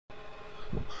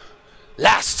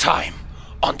Last time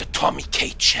on the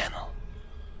TommyKay channel.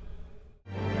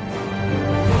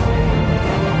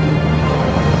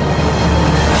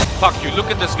 Fuck you, look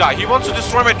at this guy. He wants to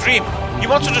destroy my dream. He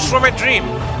wants to destroy my dream.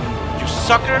 You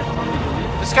sucker.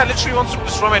 This guy literally wants to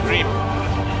destroy my dream.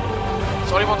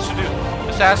 That's all he wants to do.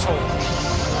 This asshole.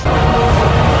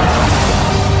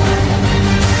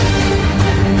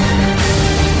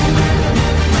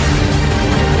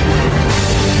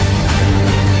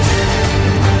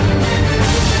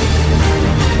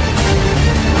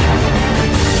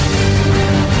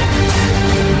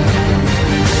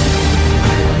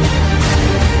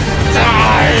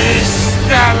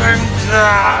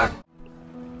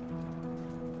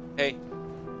 Hey,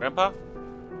 Grandpa?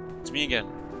 It's me again.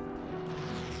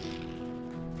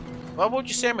 Why would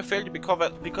you say I'm a failure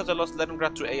because I lost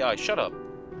Leningrad to AI? Shut up.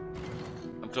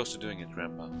 I'm close to doing it,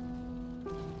 Grandpa.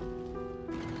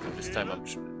 This time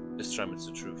it's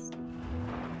the truth.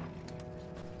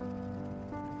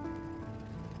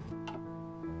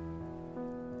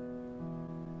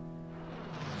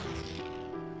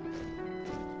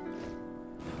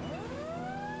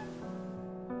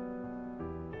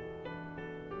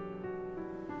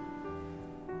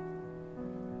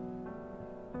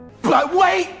 But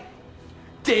wait!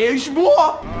 There's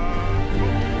more!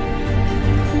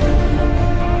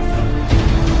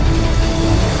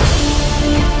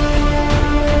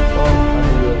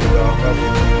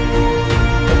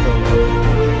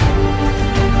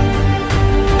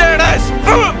 There it is!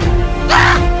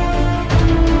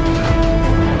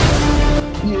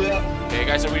 Yeah. Okay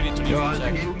guys, I really need to leave for a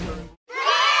sec.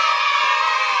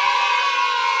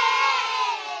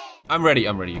 I'm ready,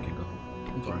 you can go.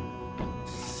 I'm sorry.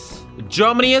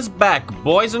 Germany is back,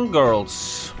 boys and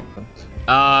girls.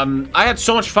 I had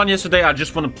so much fun yesterday, I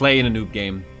just want to play in a noob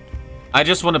game.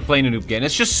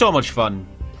 It's just so much fun.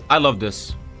 I love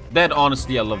this. Dead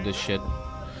honestly, I love this shit.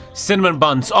 Cinnamon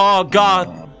buns. Oh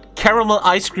god. Caramel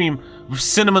ice cream with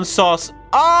cinnamon sauce.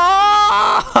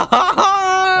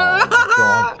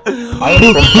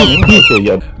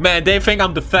 Man, they think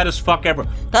I'm the fattest fuck ever.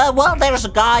 Well, there's a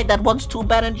guy that wants 2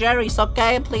 Ben & Jerry's,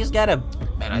 okay? Please get him.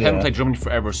 Man, I haven't played Germany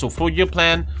forever. So 4-year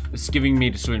plan is giving me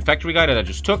the Civilian Factory guy that I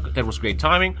just took. That was great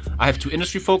timing. I have 2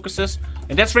 industry focuses,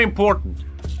 and that's very important.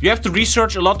 You have to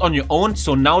research a lot on your own,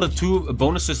 so now the 2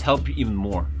 bonuses help you even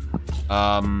more.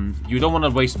 You don't want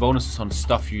to waste bonuses on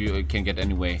stuff you can get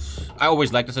anyway. I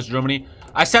always liked this as Germany.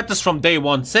 I said this from day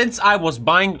one, since I was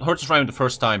buying Hertz Rhyme the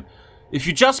first time. If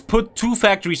you just put 2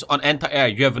 factories on anti-air,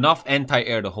 you have enough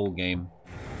anti-air the whole game.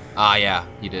 Ah yeah,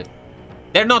 he did.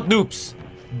 They're not noobs.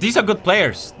 These are good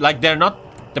players. Like, they're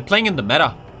playing in the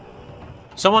meta.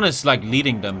 Someone is, like,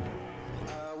 leading them.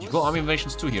 You go Army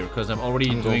Invasions 2 here, because I'm already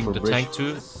doing the tank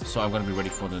 2, so I'm gonna be ready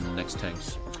for the next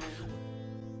tanks.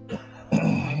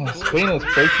 Spain is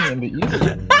breaking in the east.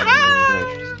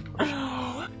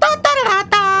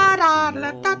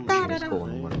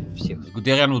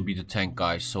 Guderian will be the tank,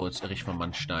 guys, so it's Erich von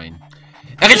Manstein.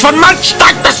 Erich von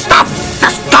Manstein, das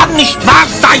kann nicht wahr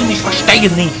sein, ich verstehe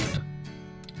nicht.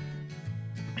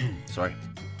 Sorry.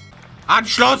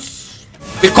 Anschluss!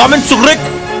 Willkommen zurück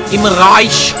im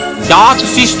Reich! Ja,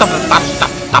 das ist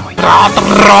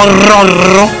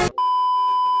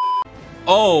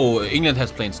Oh, England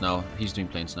has planes now. He's doing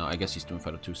planes now. I guess he's doing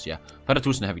Fighter 2s, yeah. Fighter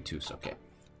 2s and Heavy 2s, okay.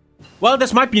 Well,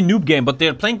 this might be a noob game, but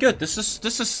they're playing good. This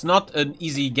is not an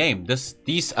easy game.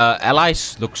 These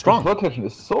allies look strong. The rotation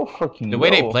is so freaking The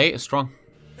way low. they play is strong.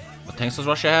 What tanks does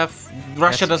Russia have?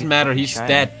 Russia doesn't matter. He's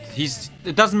dead.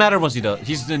 It doesn't matter what he does.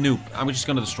 He's the noob. I'm just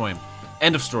gonna destroy him.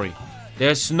 End of story.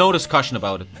 There's no discussion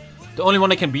about it. The only one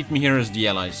that can beat me here is the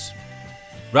allies.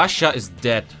 Russia is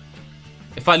dead.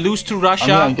 If I lose to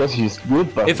Russia, I guess he's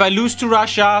good, but if I lose to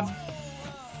Russia,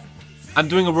 I'm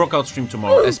doing a workout stream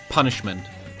tomorrow as punishment.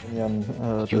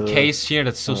 UK's here.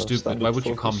 That's so stupid. Why would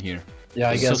you come here? Yeah,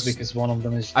 I guess because one of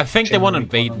them is. I think they want to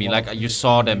invade me. Like you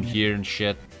saw them here and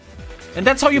shit. And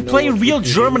that's how you play in real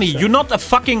Germany. You're not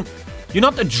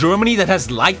a Germany that has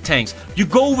light tanks. You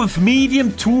go with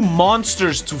medium 2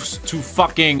 monsters to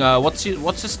fucking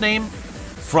what's his name?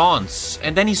 France.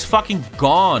 And then he's fucking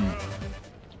gone.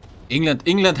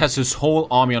 England has his whole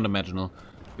army on the marginal.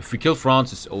 If we kill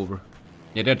France, it's over.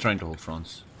 Yeah, they're trying to hold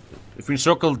France. If we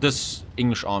encircle this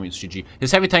English army, it's GG.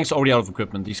 His heavy tanks are already out of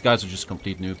equipment. These guys are just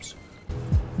complete noobs.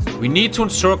 We need to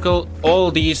encircle all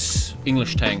these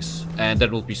English tanks, and that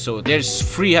will be so. There's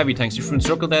 3 heavy tanks. If we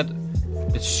encircle that,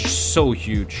 it's so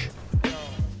huge.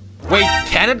 Wait,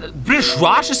 Canada? British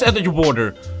Raj is at your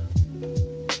border.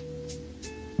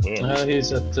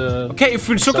 He's at. Okay, if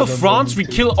we encircle France, we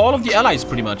kill all of the allies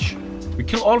pretty much.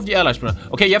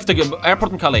 Okay, you have the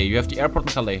airport in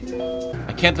Calais.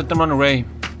 I can't let them run away.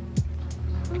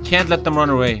 I can't let them run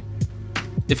away.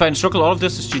 If I encircle all of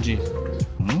this, it's GG.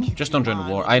 Just don't join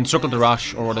the war. I encircled the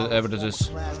Rush, or whatever this is.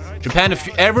 Japan, if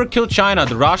you ever kill China,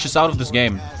 the Rush is out of this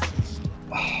game.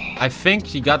 I think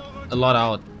he got a lot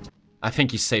out. I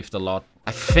think he saved a lot.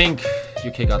 I think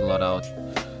UK got a lot out.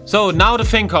 So now the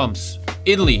thing comes.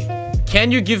 Italy.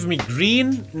 Can you give me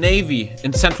green navy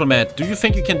in Central Med? Do you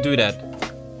think you can do that?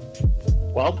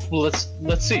 Well, let's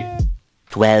see.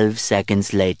 12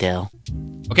 seconds later.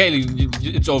 Okay,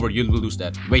 it's over. You will lose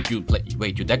that. Wait, you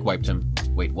deck wiped him.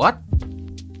 Wait, what?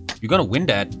 You're gonna win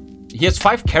that. He has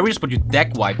 5 carriers, but you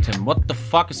deck wiped him. What the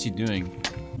fuck is he doing?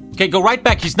 Okay, go right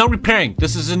back. He's now repairing.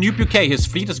 This is a new UK. His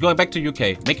fleet is going back to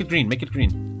UK. Make it green. Make it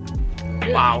green.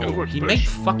 Wow. He made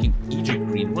fucking Egypt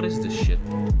green. What is this shit?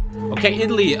 Okay,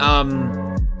 Italy.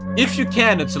 If you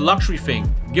can, it's a luxury thing.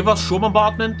 Give us show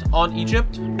bombardment on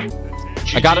Egypt.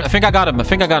 I got it. I think I got him. I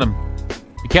think I got him.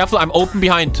 Be careful. I'm open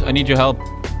behind. I need your help.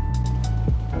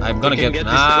 I'm gonna get. Get it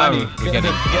 20.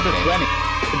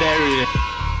 There.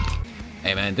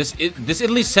 Hey man, this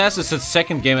Italy says it's its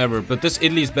second game ever, but this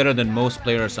Italy is better than most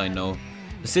players I know.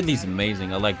 This Italy's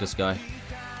amazing. I like this guy.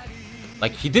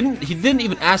 Like he didn't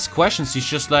even ask questions. He's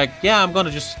just like, yeah, I'm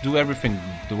gonna just do everything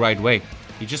the right way.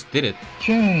 He just did it.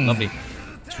 Lovely.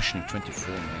 Attrition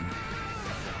 24, man.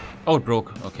 Oh, it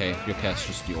broke. Okay, your cast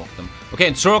just yorked them. Okay,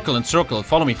 encircle.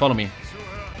 Follow me.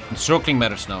 Encircling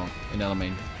matters now in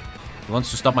llMichaell. He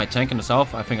wants to stop my tank in the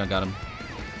south. I think I got him.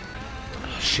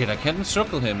 Shit, I can't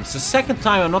encircle him. It's the second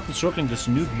time I'm not encircling this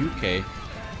noob UK.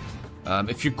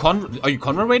 If you are you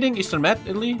convoy raiding Eastern Med,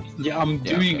 Italy? Yeah, I'm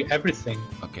doing everything.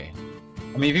 Okay.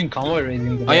 I'm even convoy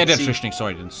raiding. Oh yeah, they're attritioning.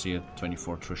 Sorry, I didn't see it.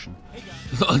 24 attrition.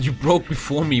 You broke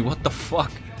before me. What the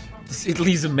fuck? This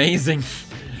Italy's amazing.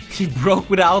 He broke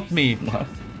without me.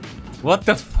 What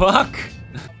the fuck?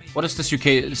 What is this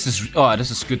UK? This is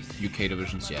good UK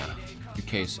divisions. Yeah,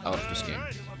 UK is out of this game.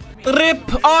 RIP!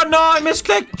 Oh no, I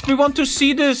misclicked! We want to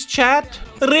see this, chat.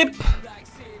 RIP!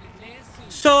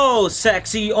 So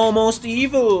sexy, almost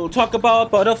evil. Talk about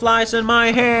butterflies in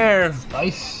my hair.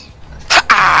 Nice.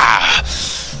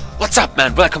 What's up,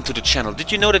 man? Welcome to the channel.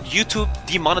 Did you know that YouTube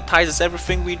demonetizes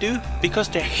everything we do? Because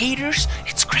they're haters?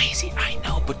 It's crazy, I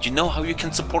know. But you know how you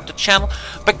can support the channel?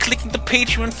 By clicking the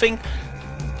Patreon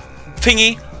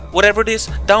thingy, whatever it is,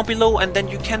 down below. And then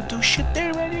you can do shit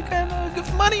there, man. You can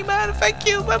give money, man. Thank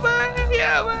you. Bye-bye.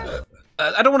 Yeah, man.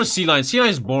 I don't want to sea line. Sea line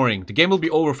is boring. The game will be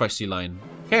over if I sea line.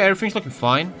 Okay, everything's looking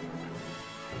fine.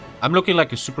 I'm looking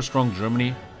like a super strong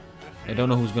Germany. I don't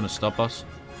know who's gonna stop us.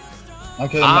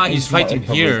 Okay, he's fighting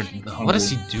here. What is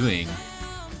he doing?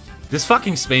 This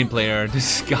fucking Spain player,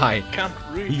 this guy.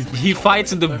 He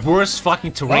fights in the worst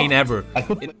fucking terrain ever.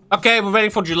 Okay, we're waiting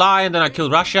for July, and then I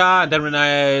kill Russia, and then when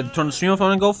I turn the stream off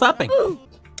and go flapping.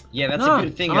 Yeah, that's a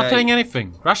good thing. I'm not saying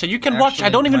anything. Russia, you can watch. I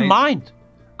don't even mind.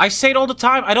 I say it all the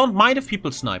time. I don't mind if people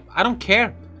snipe. I don't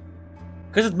care.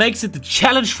 Because it makes it a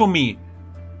challenge for me.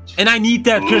 And I need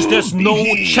that because there's no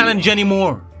challenge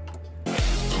anymore.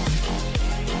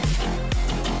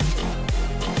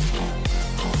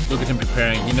 Look at him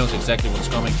preparing. He knows exactly what's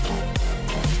coming.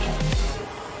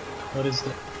 What is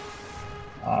that?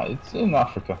 It's in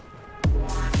Africa.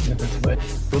 Yeah, that's right.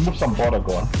 Remove some border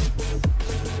going.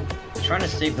 Trying to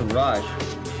save the Raj.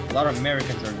 A lot of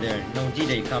Americans are there. No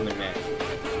D-Day coming, man.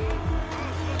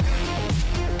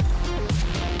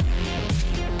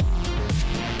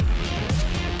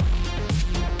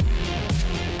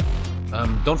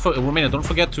 Romania, don't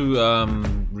forget to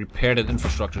repair that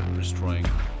infrastructure we're destroying.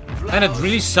 And it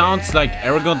really sounds like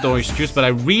arrogant or excuse, but I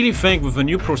really think with a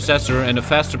new processor and a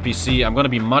faster PC, I'm gonna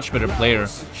be much better player.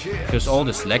 Because all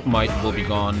this lag might will be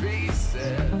gone.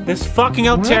 This fucking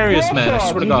Altarius, man, I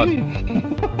swear to God.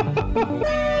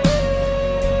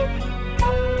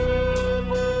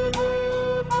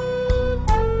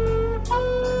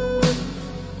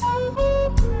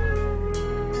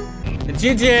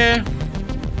 GG!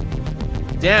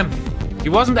 Damn, he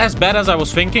wasn't as bad as I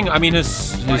was thinking. I mean, he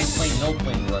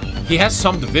has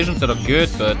some divisions that are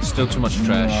good, but still too much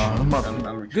trash.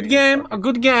 Good game, a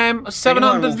good game. A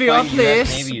 700 viewer,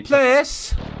 please,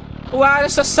 please. Why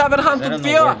is a 700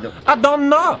 viewer? I don't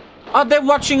know. Are they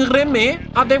watching Remy?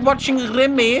 Are they watching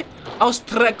Remy?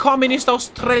 Communist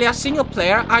Australia single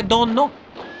player? I don't know.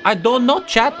 I don't know,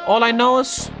 chat. All I know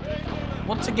is,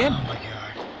 once again,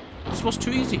 this was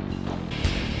too easy.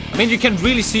 I mean, you can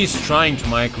really see he's trying to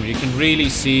micro. You can really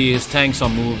see his tanks are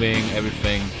moving,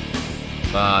 everything.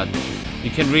 But you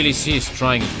can really see he's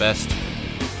trying his best.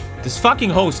 This fucking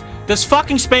host, this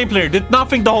fucking Spain player did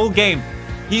nothing the whole game.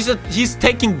 He's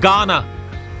taking Ghana.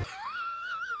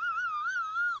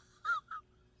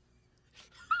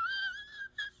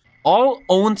 All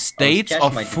owned states catching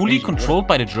are my fully division. controlled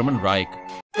by the German Reich.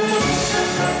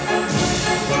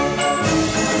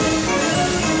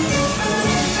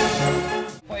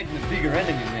 Fighting a bigger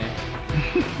enemy, man.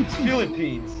 It's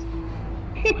Philippines.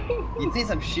 You think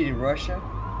I'm shit in Russia?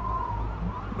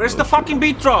 Where's the fucking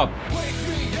beat drop?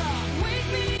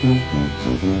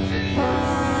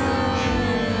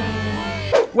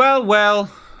 Well,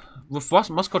 with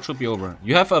Moscow should be over.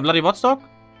 You have a Vladivostok?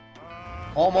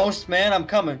 Almost, man. I'm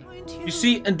coming. You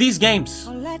see, in these games,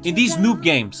 in these noob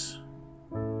games,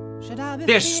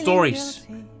 there's stories.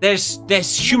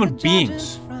 There's human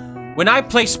beings. When I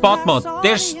play spot mod,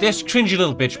 there's cringy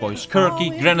little bitch boys.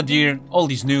 Kirky, Grenadier, all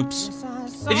these noobs.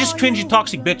 They're just cringy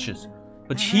toxic bitches.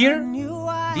 But here,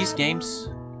 these games,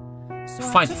 you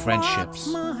find friendships.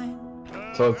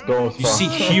 So it goes You see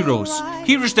heroes.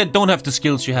 Heroes that don't have the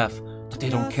skills you have. But they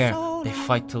don't care. They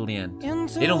fight till the end.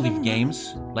 They don't leave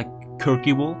games like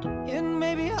Kirky Wold.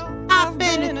 I've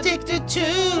been addicted to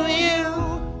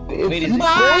you. Wait, is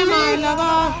Goodbye, my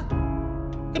lover.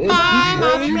 Goodbye,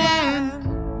 my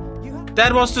friend.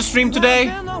 That was the stream today.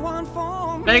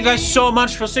 Thank you guys so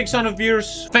much for 600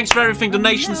 viewers. Thanks for everything.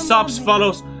 Donations, subs,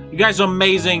 follows. You guys are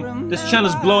amazing. This channel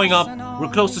is blowing up. We're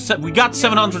close to we got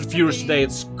 700 viewers today.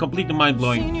 It's completely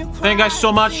mind-blowing. Thank you guys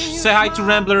so much. Say hi to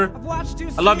Rambler.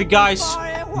 I love you guys.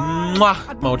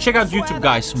 Mwah. Mo, check out YouTube,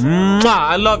 guys. Mwah.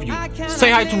 I love you.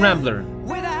 Say hi to Rambler.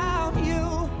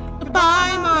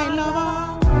 Goodbye, my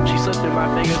lover. She slipped in my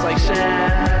fingers like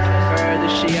sand. Heard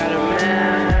that she had a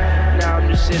man. Now I'm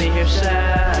just sitting here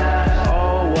sad.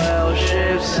 Oh well,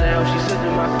 ship sail. She slipped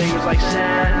in my fingers like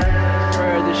sand.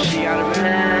 Heard that she had a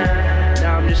man.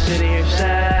 Now I'm just sitting here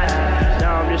sad.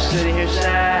 Now I'm just sitting here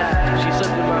sad. She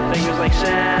slipped in my fingers like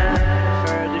sand.